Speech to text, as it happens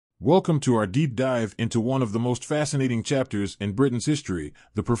Welcome to our deep dive into one of the most fascinating chapters in Britain's history,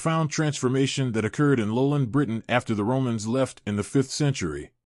 the profound transformation that occurred in lowland Britain after the Romans left in the 5th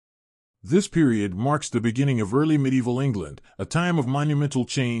century. This period marks the beginning of early medieval England, a time of monumental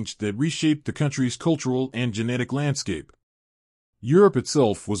change that reshaped the country's cultural and genetic landscape. Europe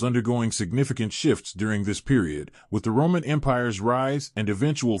itself was undergoing significant shifts during this period, with the Roman Empire's rise and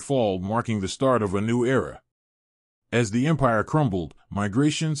eventual fall marking the start of a new era. As the empire crumbled,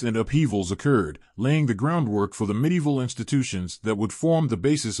 migrations and upheavals occurred, laying the groundwork for the medieval institutions that would form the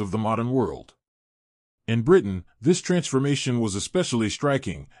basis of the modern world. In Britain, this transformation was especially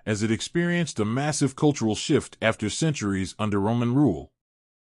striking, as it experienced a massive cultural shift after centuries under Roman rule.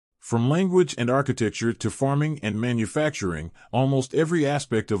 From language and architecture to farming and manufacturing, almost every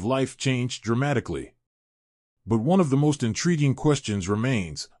aspect of life changed dramatically. But one of the most intriguing questions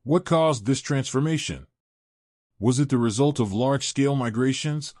remains: what caused this transformation? Was it the result of large-scale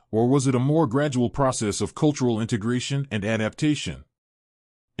migrations, or was it a more gradual process of cultural integration and adaptation?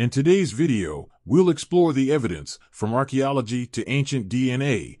 In today's video, we'll explore the evidence, from archaeology to ancient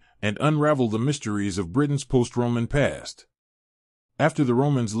DNA, and unravel the mysteries of Britain's post-Roman past. After the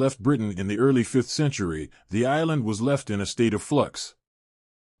Romans left Britain in the early 5th century, the island was left in a state of flux.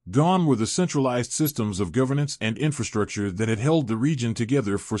 Gone were the centralized systems of governance and infrastructure that had held the region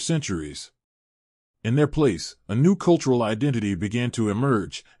together for centuries. In their place, a new cultural identity began to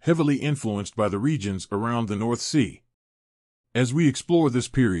emerge, heavily influenced by the regions around the North Sea. As we explore this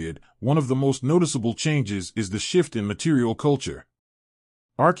period, one of the most noticeable changes is the shift in material culture.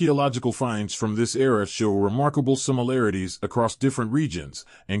 Archaeological finds from this era show remarkable similarities across different regions,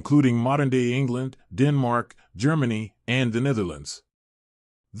 including modern-day England, Denmark, Germany, and the Netherlands.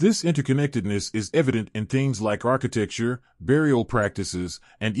 This interconnectedness is evident in things like architecture, burial practices,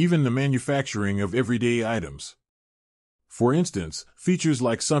 and even the manufacturing of everyday items. For instance, features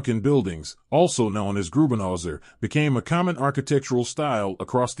like sunken buildings, also known as Grubenhäuser, became a common architectural style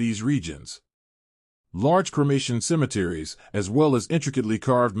across these regions. Large cremation cemeteries, as well as intricately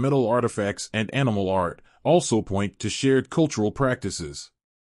carved metal artifacts and animal art, also point to shared cultural practices.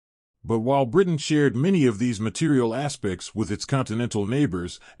 But while Britain shared many of these material aspects with its continental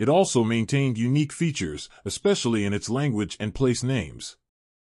neighbors, it also maintained unique features, especially in its language and place names.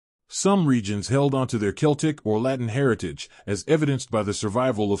 Some regions held onto their Celtic or Latin heritage, as evidenced by the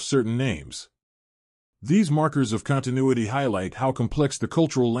survival of certain names. These markers of continuity highlight how complex the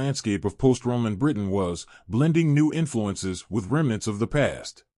cultural landscape of post-Roman Britain was, blending new influences with remnants of the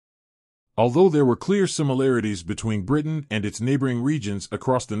past. Although there were clear similarities between Britain and its neighboring regions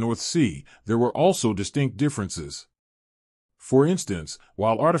across the North Sea, there were also distinct differences. For instance,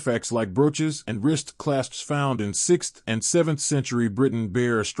 while artifacts like brooches and wrist clasps found in 6th and 7th century Britain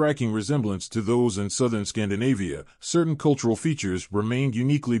bear a striking resemblance to those in southern Scandinavia, certain cultural features remained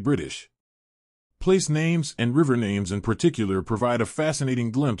uniquely British. Place names and river names in particular provide a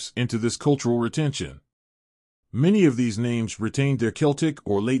fascinating glimpse into this cultural retention. Many of these names retained their Celtic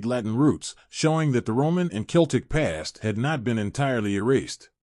or late Latin roots, showing that the Roman and Celtic past had not been entirely erased.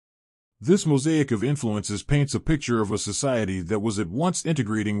 This mosaic of influences paints a picture of a society that was at once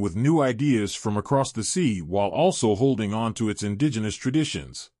integrating with new ideas from across the sea while also holding on to its indigenous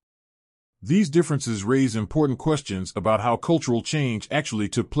traditions. These differences raise important questions about how cultural change actually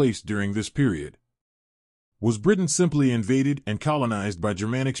took place during this period. Was Britain simply invaded and colonized by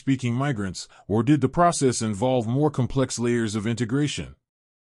Germanic-speaking migrants, or did the process involve more complex layers of integration?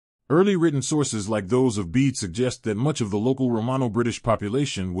 Early written sources like those of Bede suggest that much of the local Romano-British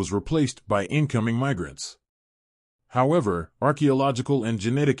population was replaced by incoming migrants. However, archaeological and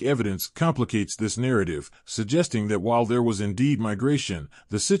genetic evidence complicates this narrative, suggesting that while there was indeed migration,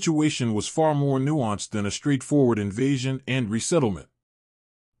 the situation was far more nuanced than a straightforward invasion and resettlement.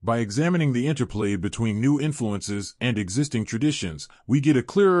 By examining the interplay between new influences and existing traditions, we get a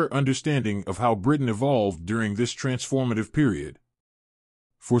clearer understanding of how Britain evolved during this transformative period.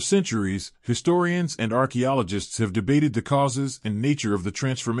 For centuries, historians and archaeologists have debated the causes and nature of the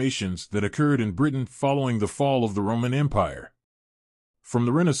transformations that occurred in Britain following the fall of the Roman Empire. From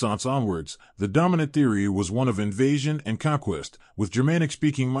the Renaissance onwards, the dominant theory was one of invasion and conquest, with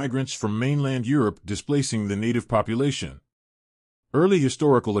Germanic-speaking migrants from mainland Europe displacing the native population. Early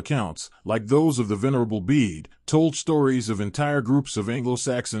historical accounts, like those of the Venerable Bede, told stories of entire groups of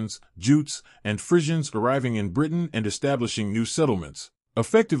Anglo-Saxons, Jutes, and Frisians arriving in Britain and establishing new settlements,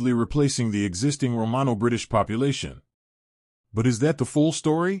 effectively replacing the existing Romano-British population. But is that the full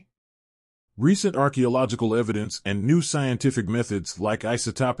story? Recent archaeological evidence and new scientific methods like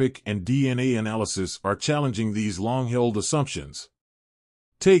isotopic and DNA analysis are challenging these long-held assumptions.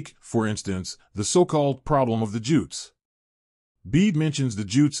 Take, for instance, the so-called problem of the Jutes. Bede mentions the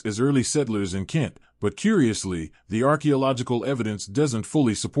Jutes as early settlers in Kent, but curiously, the archaeological evidence doesn't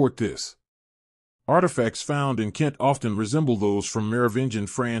fully support this. Artifacts found in Kent often resemble those from Merovingian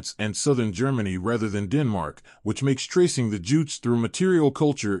France and southern Germany rather than Denmark, which makes tracing the Jutes through material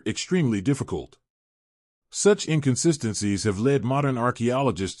culture extremely difficult. Such inconsistencies have led modern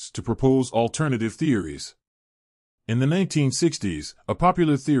archaeologists to propose alternative theories. In the 1960s, a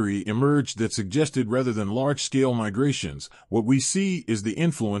popular theory emerged that suggested rather than large-scale migrations, what we see is the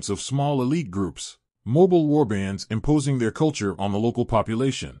influence of small elite groups, mobile warbands imposing their culture on the local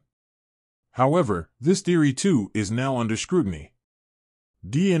population. However, this theory too is now under scrutiny.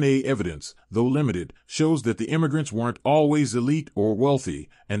 DNA evidence, though limited, shows that the immigrants weren't always elite or wealthy,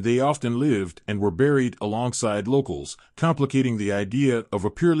 and they often lived and were buried alongside locals, complicating the idea of a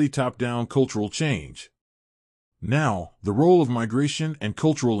purely top-down cultural change. Now, the role of migration and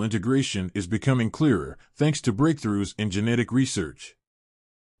cultural integration is becoming clearer, thanks to breakthroughs in genetic research.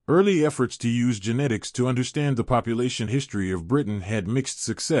 Early efforts to use genetics to understand the population history of Britain had mixed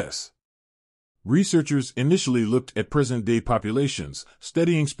success. Researchers initially looked at present-day populations,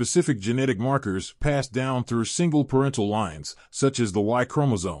 studying specific genetic markers passed down through single parental lines, such as the Y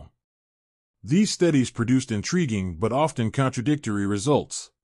chromosome. These studies produced intriguing but often contradictory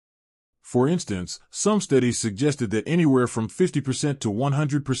results. For instance, some studies suggested that anywhere from 50% to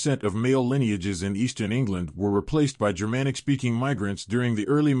 100% of male lineages in eastern England were replaced by Germanic-speaking migrants during the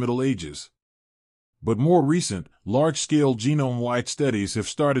early Middle Ages. But more recent, large-scale genome-wide studies have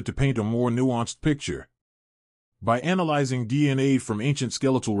started to paint a more nuanced picture. By analyzing DNA from ancient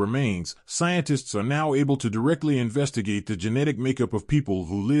skeletal remains, scientists are now able to directly investigate the genetic makeup of people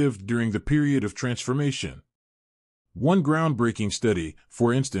who lived during the period of transformation. One groundbreaking study,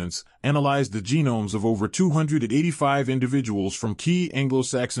 for instance, analyzed the genomes of over 285 individuals from key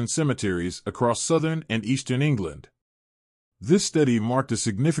Anglo-Saxon cemeteries across southern and eastern England. This study marked a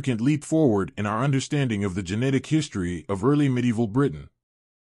significant leap forward in our understanding of the genetic history of early medieval Britain.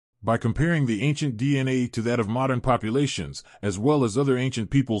 By comparing the ancient DNA to that of modern populations, as well as other ancient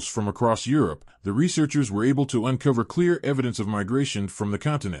peoples from across Europe, the researchers were able to uncover clear evidence of migration from the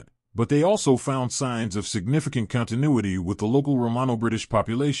continent. But they also found signs of significant continuity with the local Romano-British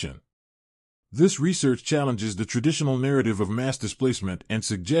population. This research challenges the traditional narrative of mass displacement and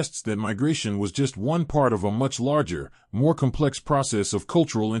suggests that migration was just one part of a much larger, more complex process of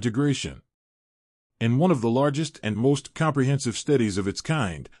cultural integration. In one of the largest and most comprehensive studies of its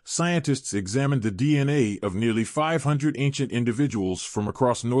kind, scientists examined the DNA of nearly 500 ancient individuals from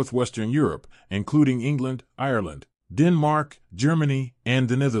across northwestern Europe, including England, Ireland, Denmark, Germany, and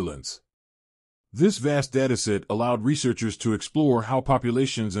the Netherlands. This vast dataset allowed researchers to explore how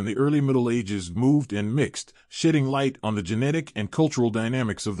populations in the early Middle Ages moved and mixed, shedding light on the genetic and cultural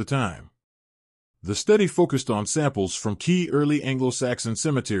dynamics of the time. The study focused on samples from key early Anglo-Saxon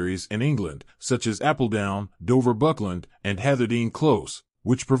cemeteries in England, such as Appledown, Dover Buckland, and Hatherdean Close,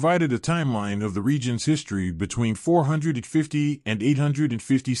 which provided a timeline of the region's history between 450 and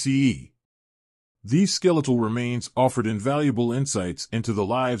 850 CE. These skeletal remains offered invaluable insights into the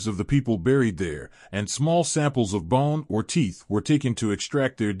lives of the people buried there, and small samples of bone or teeth were taken to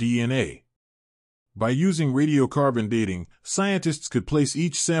extract their DNA. By using radiocarbon dating, scientists could place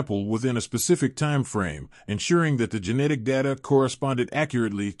each sample within a specific time frame, ensuring that the genetic data corresponded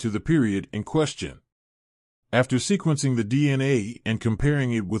accurately to the period in question. After sequencing the DNA and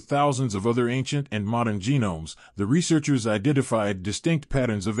comparing it with thousands of other ancient and modern genomes, the researchers identified distinct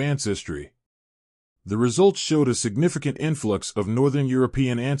patterns of ancestry. The results showed a significant influx of Northern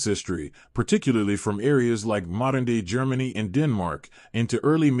European ancestry, particularly from areas like modern-day Germany and Denmark, into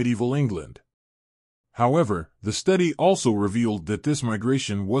early medieval England. However, the study also revealed that this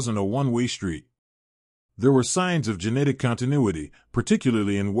migration wasn't a one-way street. There were signs of genetic continuity,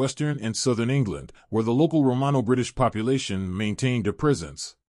 particularly in western and southern England, where the local Romano-British population maintained a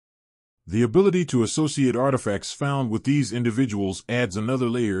presence. The ability to associate artifacts found with these individuals adds another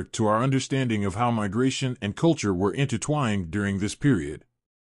layer to our understanding of how migration and culture were intertwined during this period.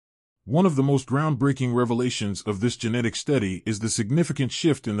 One of the most groundbreaking revelations of this genetic study is the significant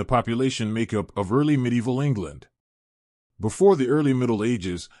shift in the population makeup of early medieval England. Before the early Middle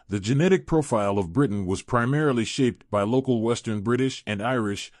Ages, the genetic profile of Britain was primarily shaped by local Western British and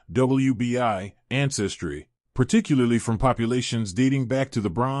Irish (WBI) ancestry, particularly from populations dating back to the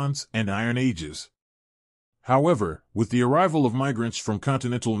Bronze and Iron Ages. However, with the arrival of migrants from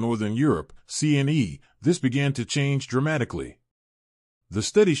continental Northern Europe, CNE, this began to change dramatically. The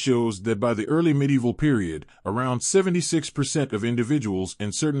study shows that by the early medieval period, around 76% of individuals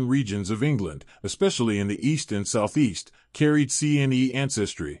in certain regions of England, especially in the east and southeast, carried CNE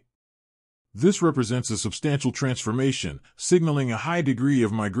ancestry. This represents a substantial transformation, signaling a high degree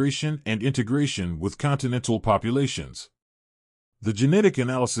of migration and integration with continental populations. The genetic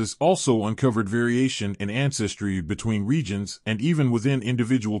analysis also uncovered variation in ancestry between regions and even within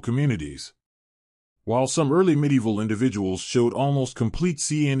individual communities. While some early medieval individuals showed almost complete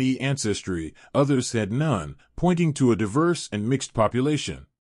CNE ancestry, others had none, pointing to a diverse and mixed population.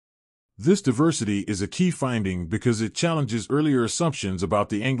 This diversity is a key finding because it challenges earlier assumptions about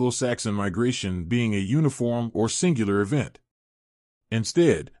the Anglo-Saxon migration being a uniform or singular event.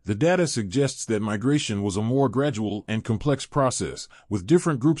 Instead, the data suggests that migration was a more gradual and complex process, with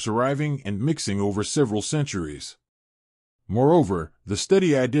different groups arriving and mixing over several centuries. Moreover, the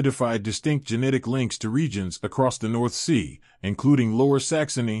study identified distinct genetic links to regions across the North Sea, including Lower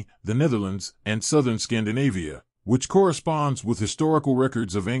Saxony, the Netherlands, and southern Scandinavia, which corresponds with historical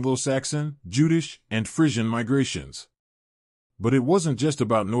records of Anglo-Saxon, Jutish, and Frisian migrations. But it wasn't just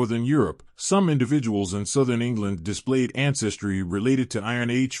about Northern Europe. Some individuals in southern England displayed ancestry related to Iron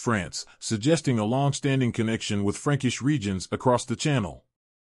Age France, suggesting a long-standing connection with Frankish regions across the Channel.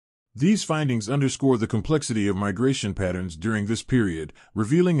 These findings underscore the complexity of migration patterns during this period,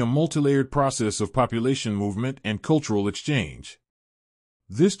 revealing a multilayered process of population movement and cultural exchange.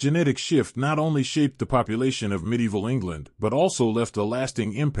 This genetic shift not only shaped the population of medieval England, but also left a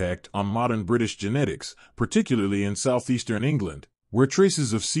lasting impact on modern British genetics, particularly in southeastern England, where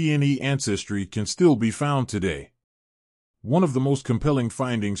traces of CNE ancestry can still be found today. One of the most compelling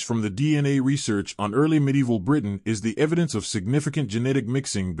findings from the DNA research on early medieval Britain is the evidence of significant genetic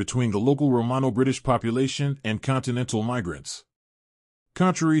mixing between the local Romano-British population and continental migrants.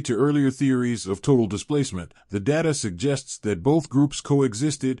 Contrary to earlier theories of total displacement, the data suggests that both groups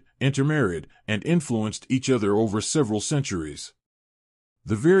coexisted, intermarried, and influenced each other over several centuries.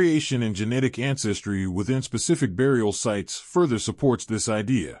 The variation in genetic ancestry within specific burial sites further supports this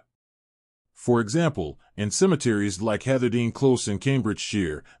idea. For example, in cemeteries like Hatherdean Close in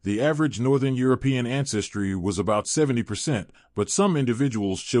Cambridgeshire, the average Northern European ancestry was about 70%, but some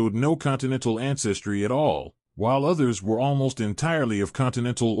individuals showed no continental ancestry at all, while others were almost entirely of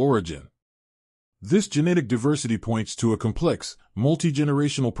continental origin. This genetic diversity points to a complex,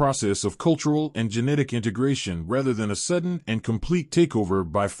 multi-generational process of cultural and genetic integration rather than a sudden and complete takeover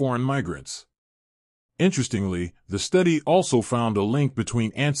by foreign migrants. Interestingly, the study also found a link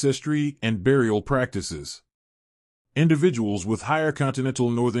between ancestry and burial practices. Individuals with higher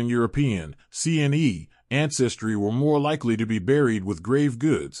continental Northern European (CNE) ancestry were more likely to be buried with grave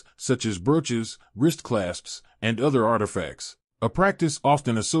goods, such as brooches, wrist clasps, and other artifacts, a practice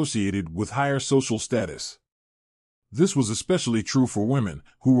often associated with higher social status. This was especially true for women,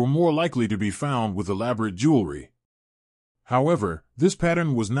 who were more likely to be found with elaborate jewelry. However, this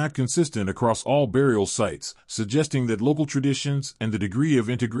pattern was not consistent across all burial sites, suggesting that local traditions and the degree of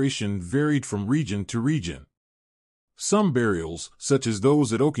integration varied from region to region. Some burials, such as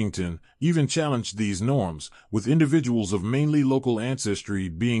those at Oakington, even challenged these norms, with individuals of mainly local ancestry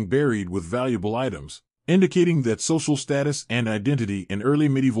being buried with valuable items, indicating that social status and identity in early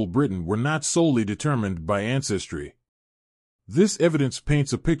medieval Britain were not solely determined by ancestry. This evidence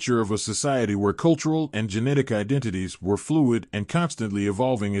paints a picture of a society where cultural and genetic identities were fluid and constantly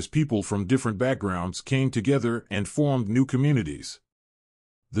evolving as people from different backgrounds came together and formed new communities.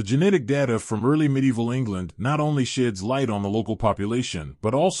 The genetic data from early medieval England not only sheds light on the local population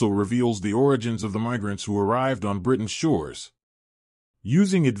but also reveals the origins of the migrants who arrived on Britain's shores.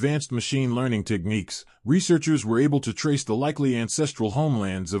 Using advanced machine learning techniques, researchers were able to trace the likely ancestral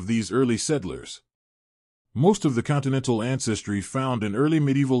homelands of these early settlers. Most of the continental ancestry found in early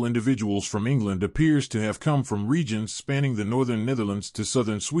medieval individuals from England appears to have come from regions spanning the northern Netherlands to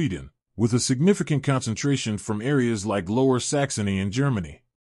southern Sweden, with a significant concentration from areas like Lower Saxony in Germany.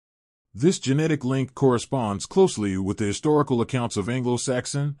 This genetic link corresponds closely with the historical accounts of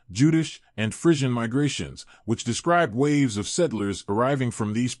Anglo-Saxon, Jutish, and Frisian migrations, which described waves of settlers arriving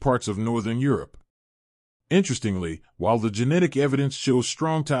from these parts of northern Europe. Interestingly, while the genetic evidence shows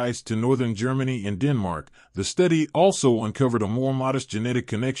strong ties to northern Germany and Denmark, the study also uncovered a more modest genetic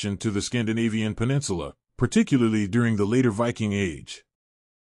connection to the Scandinavian peninsula, particularly during the later Viking Age.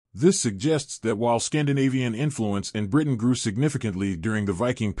 This suggests that while Scandinavian influence in Britain grew significantly during the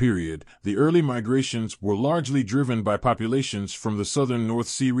Viking period, the early migrations were largely driven by populations from the southern North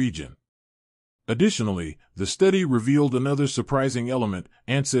Sea region. Additionally, the study revealed another surprising element,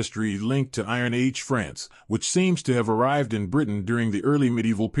 ancestry linked to Iron Age France, which seems to have arrived in Britain during the early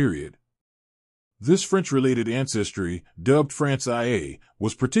medieval period. This French-related ancestry, dubbed France IA,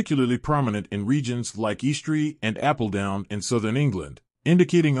 was particularly prominent in regions like Eastry and Appledown in southern England,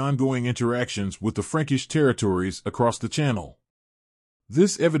 indicating ongoing interactions with the Frankish territories across the Channel.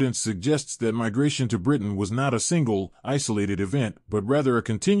 This evidence suggests that migration to Britain was not a single, isolated event, but rather a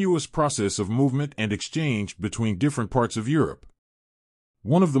continuous process of movement and exchange between different parts of Europe.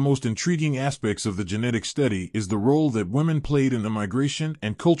 One of the most intriguing aspects of the genetic study is the role that women played in the migration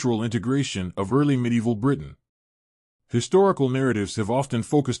and cultural integration of early medieval Britain. Historical narratives have often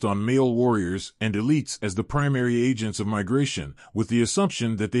focused on male warriors and elites as the primary agents of migration, with the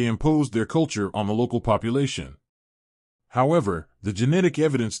assumption that they imposed their culture on the local population. However, the genetic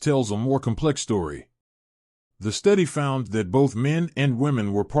evidence tells a more complex story. The study found that both men and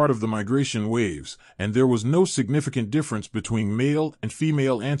women were part of the migration waves, and there was no significant difference between male and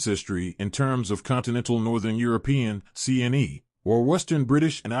female ancestry in terms of continental Northern European (CNE) or Western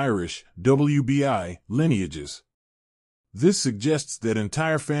British and Irish (WBI) lineages. This suggests that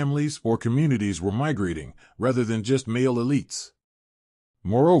entire families or communities were migrating, rather than just male elites.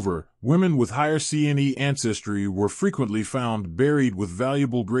 Moreover, women with higher CNE ancestry were frequently found buried with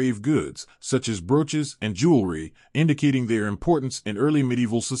valuable grave goods, such as brooches and jewelry, indicating their importance in early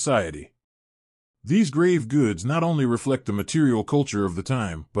medieval society. These grave goods not only reflect the material culture of the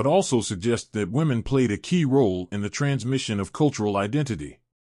time, but also suggest that women played a key role in the transmission of cultural identity.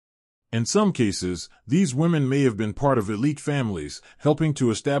 In some cases, these women may have been part of elite families, helping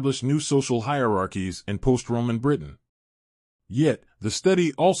to establish new social hierarchies in post-Roman Britain. Yet, the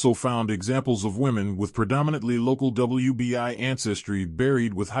study also found examples of women with predominantly local WBI ancestry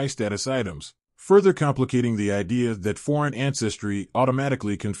buried with high-status items, further complicating the idea that foreign ancestry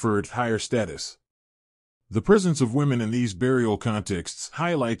automatically conferred higher status. The presence of women in these burial contexts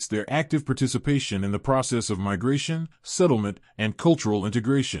highlights their active participation in the process of migration, settlement, and cultural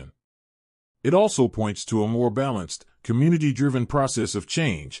integration. It also points to a more balanced, community-driven process of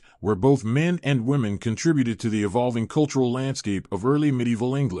change, where both men and women contributed to the evolving cultural landscape of early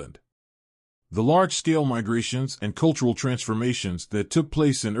medieval England. The large-scale migrations and cultural transformations that took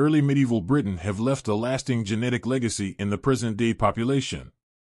place in early medieval Britain have left a lasting genetic legacy in the present-day population.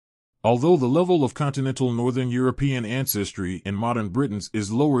 Although the level of continental Northern European ancestry in modern Britons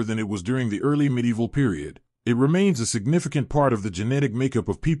is lower than it was during the early medieval period, it remains a significant part of the genetic makeup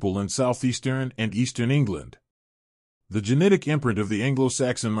of people in southeastern and eastern England. The genetic imprint of the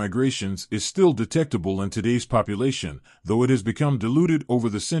Anglo-Saxon migrations is still detectable in today's population, though it has become diluted over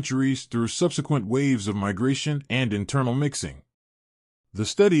the centuries through subsequent waves of migration and internal mixing. The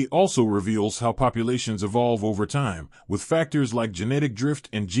study also reveals how populations evolve over time, with factors like genetic drift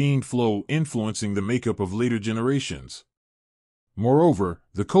and gene flow influencing the makeup of later generations. Moreover,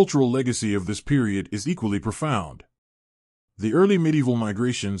 the cultural legacy of this period is equally profound. The early medieval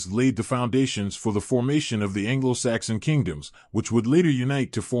migrations laid the foundations for the formation of the Anglo-Saxon kingdoms, which would later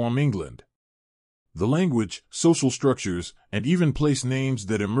unite to form England. The language, social structures, and even place names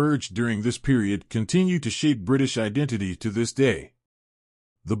that emerged during this period continue to shape British identity to this day.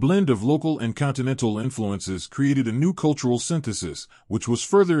 The blend of local and continental influences created a new cultural synthesis, which was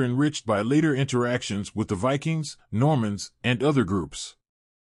further enriched by later interactions with the Vikings, Normans, and other groups.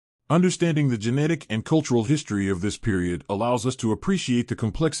 Understanding the genetic and cultural history of this period allows us to appreciate the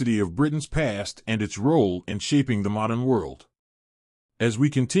complexity of Britain's past and its role in shaping the modern world. As we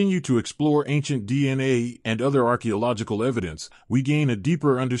continue to explore ancient DNA and other archaeological evidence, we gain a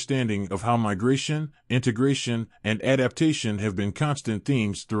deeper understanding of how migration, integration, and adaptation have been constant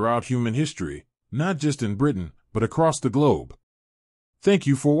themes throughout human history, not just in Britain, but across the globe. Thank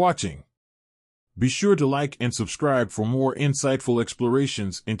you for watching. Be sure to like and subscribe for more insightful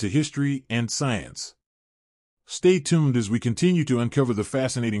explorations into history and science. Stay tuned as we continue to uncover the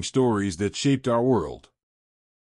fascinating stories that shaped our world.